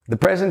The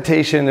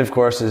presentation, of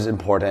course, is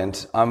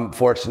important. I'm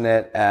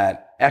fortunate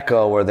at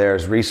Echo where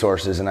there's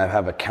resources, and I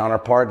have a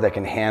counterpart that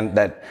can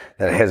that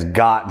has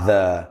got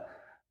the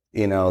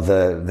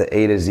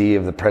A to Z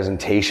of the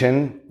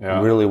presentation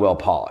really well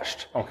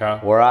polished. Okay.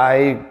 Where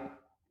I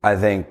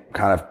think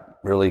kind of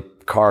really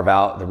carve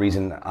out the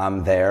reason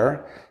I'm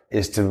there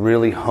is to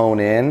really hone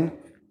in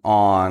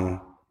on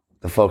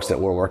the folks that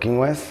we're working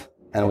with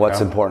and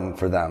what's important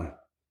for them,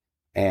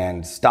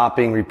 and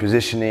stopping,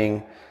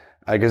 repositioning.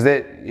 Because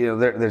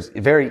there's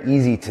very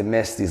easy to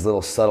miss these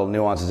little subtle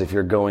nuances if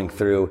you're going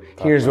through,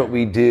 here's what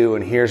we do,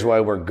 and here's why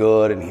we're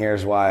good, and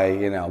here's why,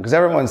 because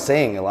everyone's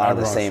saying a lot of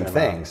the same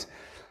things.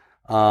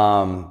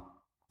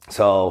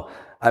 So,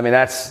 I mean,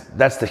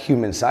 that's the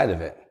human side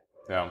of it.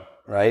 Yeah.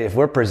 Right? If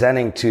we're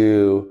presenting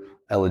to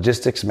a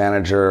logistics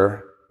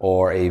manager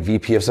or a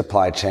VP of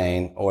supply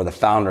chain or the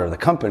founder of the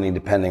company,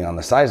 depending on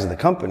the size of the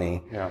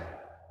company,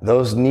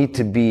 those need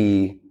to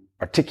be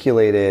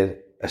articulated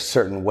a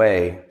certain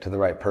way to the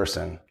right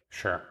person.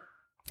 Sure.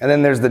 And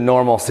then there's the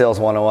normal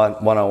sales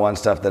 101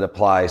 stuff that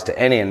applies to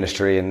any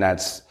industry, and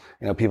that's,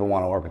 people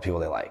want to work with people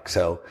they like.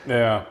 So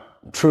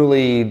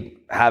truly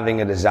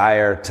having a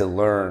desire to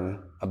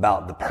learn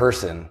about the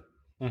person.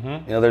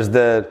 Mm-hmm. There's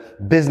the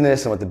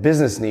business and what the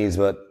business needs,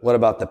 but what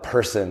about the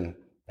person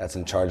that's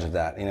in charge of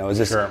that? Is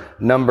this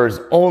numbers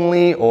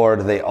only, or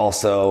do they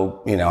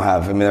also,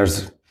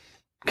 there's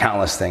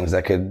countless things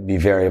that could be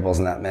variables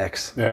in that mix. Yeah.